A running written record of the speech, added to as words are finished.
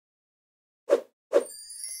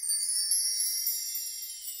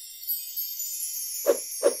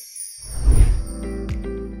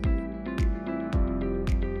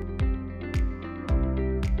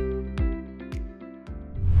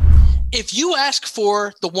If you ask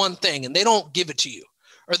for the one thing and they don't give it to you,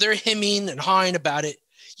 or they're hemming and hawing about it,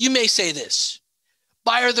 you may say this: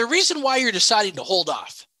 buyer, the reason why you're deciding to hold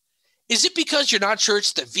off, is it because you're not sure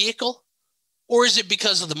it's the vehicle, or is it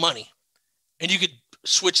because of the money? And you could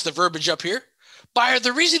switch the verbiage up here. Buyer,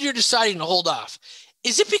 the reason you're deciding to hold off,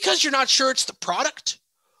 is it because you're not sure it's the product,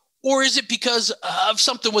 or is it because of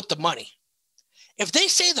something with the money? If they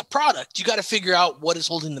say the product, you got to figure out what is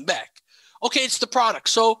holding them back. Okay, it's the product.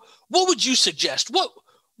 So what would you suggest?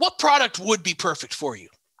 What product would be perfect for you?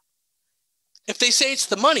 If they say it's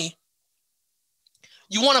the money,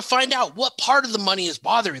 you want to find out what part of the money is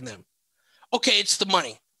bothering them. Okay, it's the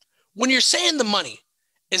money. When you're saying the money,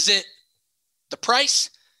 is it the price,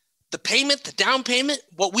 the payment, the down payment,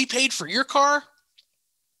 what we paid for your car,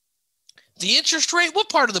 the interest rate? What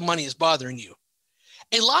part of the money is bothering you?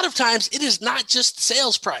 A lot of times it is not just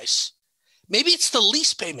sales price. Maybe it's the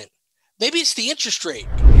lease payment. Maybe it's the interest rate.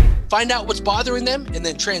 Find out what's bothering them and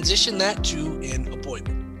then transition that to an